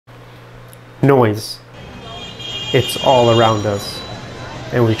Noise. It's all around us,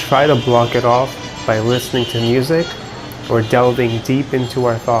 and we try to block it off by listening to music or delving deep into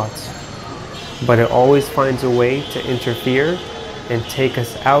our thoughts. But it always finds a way to interfere and take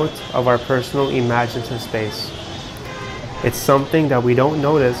us out of our personal imaginative space. It's something that we don't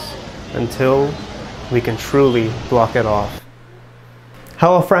notice until we can truly block it off.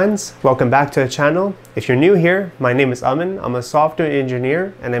 Hello friends, welcome back to the channel. If you're new here, my name is Aman. I'm a software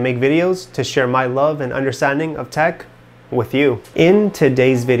engineer and I make videos to share my love and understanding of tech with you. In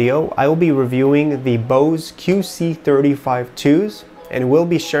today's video, I will be reviewing the Bose QC35 2s and will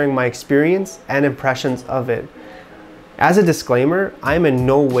be sharing my experience and impressions of it. As a disclaimer, I'm in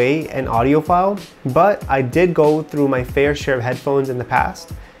no way an audiophile, but I did go through my fair share of headphones in the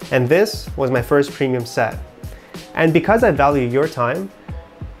past, and this was my first premium set. And because I value your time,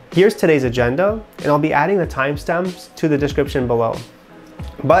 here's today's agenda, and I'll be adding the timestamps to the description below.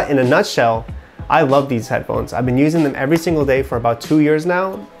 But in a nutshell, I love these headphones. I've been using them every single day for about 2 years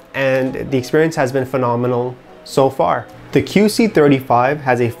now, and the experience has been phenomenal so far. The QC35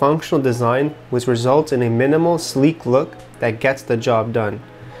 has a functional design which results in a minimal, sleek look that gets the job done.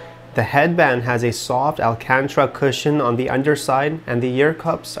 The headband has a soft Alcantara cushion on the underside, and the ear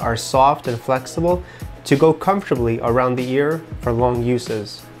cups are soft and flexible to go comfortably around the ear for long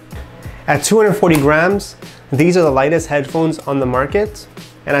uses. At 240 grams, these are the lightest headphones on the market,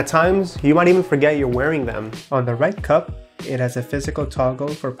 and at times you might even forget you're wearing them. On the right cup, it has a physical toggle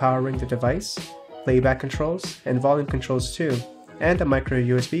for powering the device, playback controls, and volume controls too, and a micro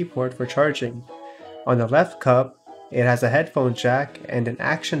USB port for charging. On the left cup, it has a headphone jack and an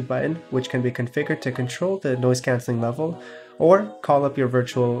action button which can be configured to control the noise cancelling level or call up your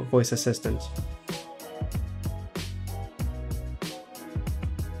virtual voice assistant.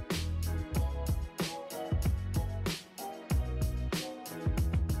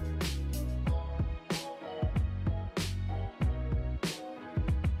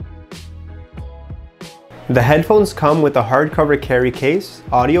 The headphones come with a hardcover carry case,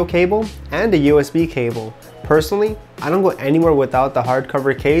 audio cable, and a USB cable. Personally, I don't go anywhere without the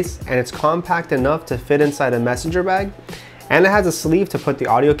hardcover case, and it's compact enough to fit inside a messenger bag, and it has a sleeve to put the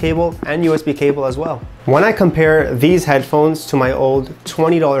audio cable and USB cable as well. When I compare these headphones to my old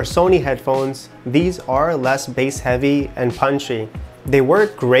 $20 Sony headphones, these are less bass heavy and punchy. They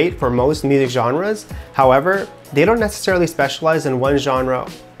work great for most music genres, however, they don't necessarily specialize in one genre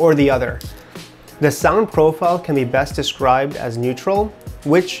or the other. The sound profile can be best described as neutral,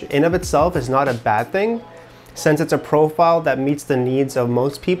 which in of itself is not a bad thing, since it's a profile that meets the needs of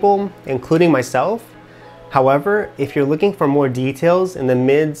most people, including myself. However, if you're looking for more details in the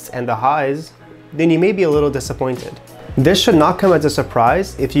mids and the highs, then you may be a little disappointed. This should not come as a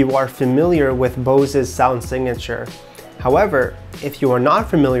surprise if you are familiar with Bose's sound signature. However, if you are not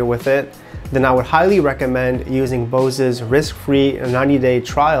familiar with it, then I would highly recommend using Bose's risk-free 90-day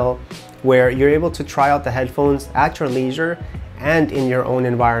trial, where you're able to try out the headphones at your leisure and in your own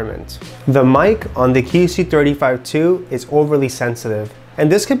environment. The mic on the QC35 II is overly sensitive,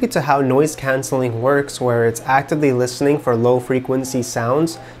 and this could be to how noise cancelling works, where it's actively listening for low frequency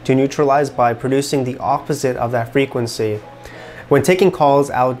sounds to neutralize by producing the opposite of that frequency. When taking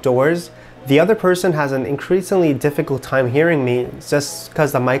calls outdoors, the other person has an increasingly difficult time hearing me just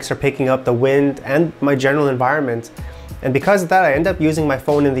because the mics are picking up the wind and my general environment. And because of that, I end up using my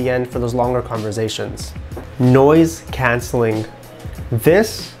phone in the end for those longer conversations. Noise cancelling.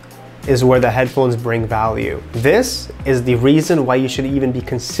 This is where the headphones bring value. This is the reason why you should even be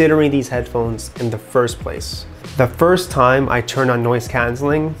considering these headphones in the first place. The first time I turned on noise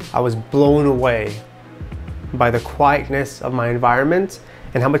cancelling, I was blown away by the quietness of my environment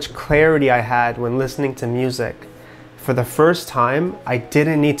and how much clarity I had when listening to music. For the first time, I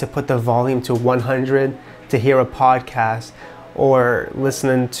didn't need to put the volume to 100 to hear a podcast or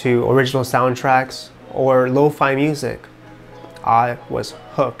listening to original soundtracks or lo-fi music. I was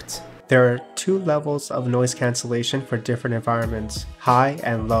hooked. There are two levels of noise cancellation for different environments, high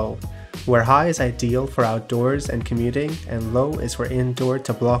and low, where high is ideal for outdoors and commuting, and low is for indoor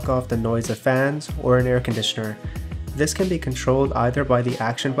to block off the noise of fans or an air conditioner. This can be controlled either by the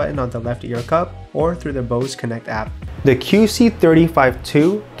action button on the left ear cup or through the Bose Connect app. The QC35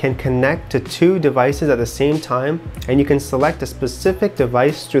 II can connect to two devices at the same time, and you can select a specific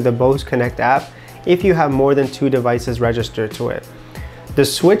device through the Bose Connect app if you have more than 2 devices registered to it. The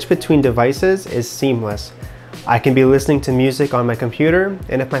switch between devices is seamless. I can be listening to music on my computer,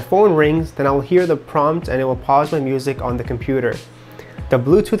 and if my phone rings, then I will hear the prompt and it will pause my music on the computer. The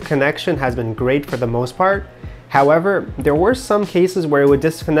Bluetooth connection has been great for the most part. However, there were some cases where it would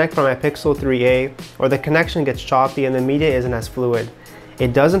disconnect from my Pixel 3a, or the connection gets choppy and the media isn't as fluid.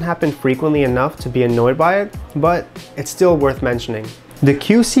 It doesn't happen frequently enough to be annoyed by it, but it's still worth mentioning. The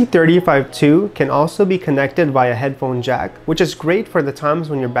QC35 can also be connected via headphone jack, which is great for the times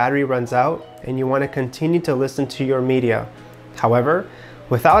when your battery runs out and you want to continue to listen to your media. However,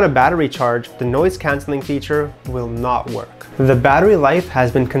 without a battery charge, the noise cancelling feature will not work. The battery life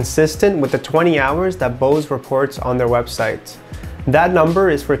has been consistent with the 20 hours that Bose reports on their website. That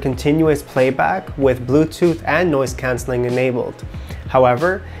number is for continuous playback with Bluetooth and noise cancelling enabled.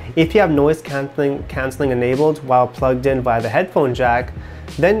 However, if you have noise cancelling enabled while plugged in via the headphone jack,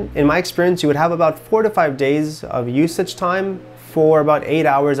 then in my experience you would have about 4 to 5 days of usage time for about 8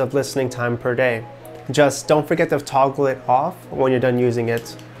 hours of listening time per day. Just don't forget to toggle it off when you're done using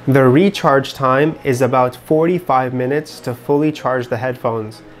it. The recharge time is about 45 minutes to fully charge the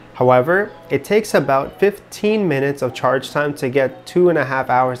headphones. However, it takes about 15 minutes of charge time to get 2.5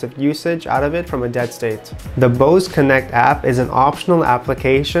 hours of usage out of it from a dead state. The Bose Connect app is an optional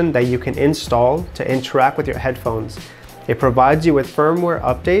application that you can install to interact with your headphones. It provides you with firmware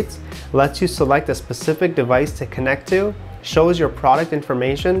updates, lets you select a specific device to connect to, shows your product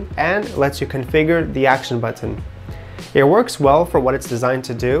information, and lets you configure the action button. It works well for what it's designed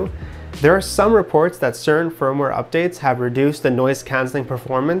to do. There are some reports that certain firmware updates have reduced the noise cancelling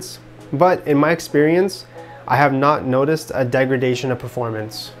performance, but in my experience, I have not noticed a degradation of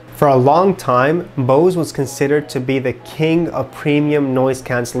performance. For a long time, Bose was considered to be the king of premium noise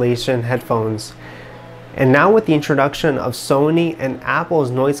cancellation headphones. And now with the introduction of Sony and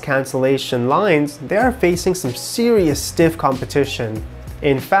Apple's noise cancellation lines, they are facing some serious stiff competition.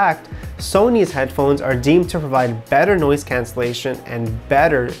 In fact, Sony's headphones are deemed to provide better noise cancellation and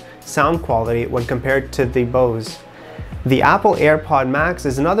better sound quality when compared to the Bose. The Apple AirPod Max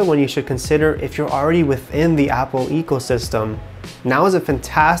is another one you should consider if you're already within the Apple ecosystem. Now is a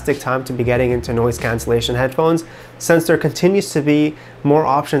fantastic time to be getting into noise cancellation headphones since there continues to be more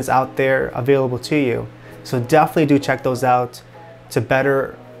options out there available to you. So definitely do check those out to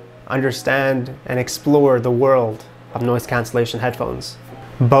better understand and explore the world of noise cancellation headphones.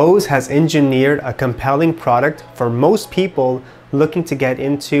 Bose has engineered a compelling product for most people looking to get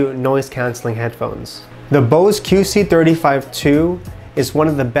into noise cancelling headphones. The Bose QC35 is one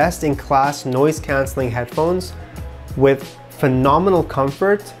of the best in class noise cancelling headphones with phenomenal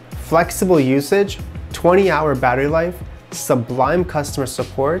comfort, flexible usage, 20-hour battery life, sublime customer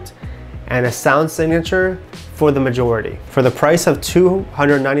support, and a sound signature for the majority. For the price of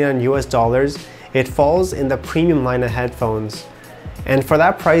 $299 US, it falls in the premium line of headphones. And for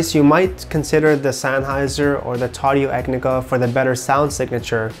that price, you might consider the Sennheiser or the Audio-Technica for the better sound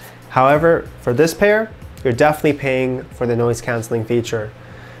signature. However, for this pair, you're definitely paying for the noise cancelling feature.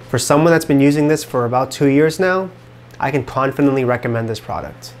 For someone that's been using this for about 2 years now, I can confidently recommend this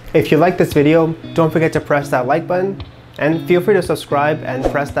product. If you like this video, don't forget to press that like button and feel free to subscribe and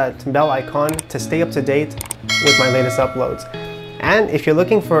press that bell icon to stay up to date with my latest uploads. And if you're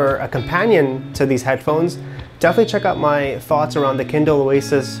looking for a companion to these headphones, definitely check out my thoughts around the Kindle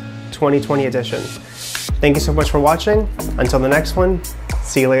Oasis 2020 edition. Thank you so much for watching. Until the next one,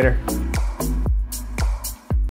 see you later.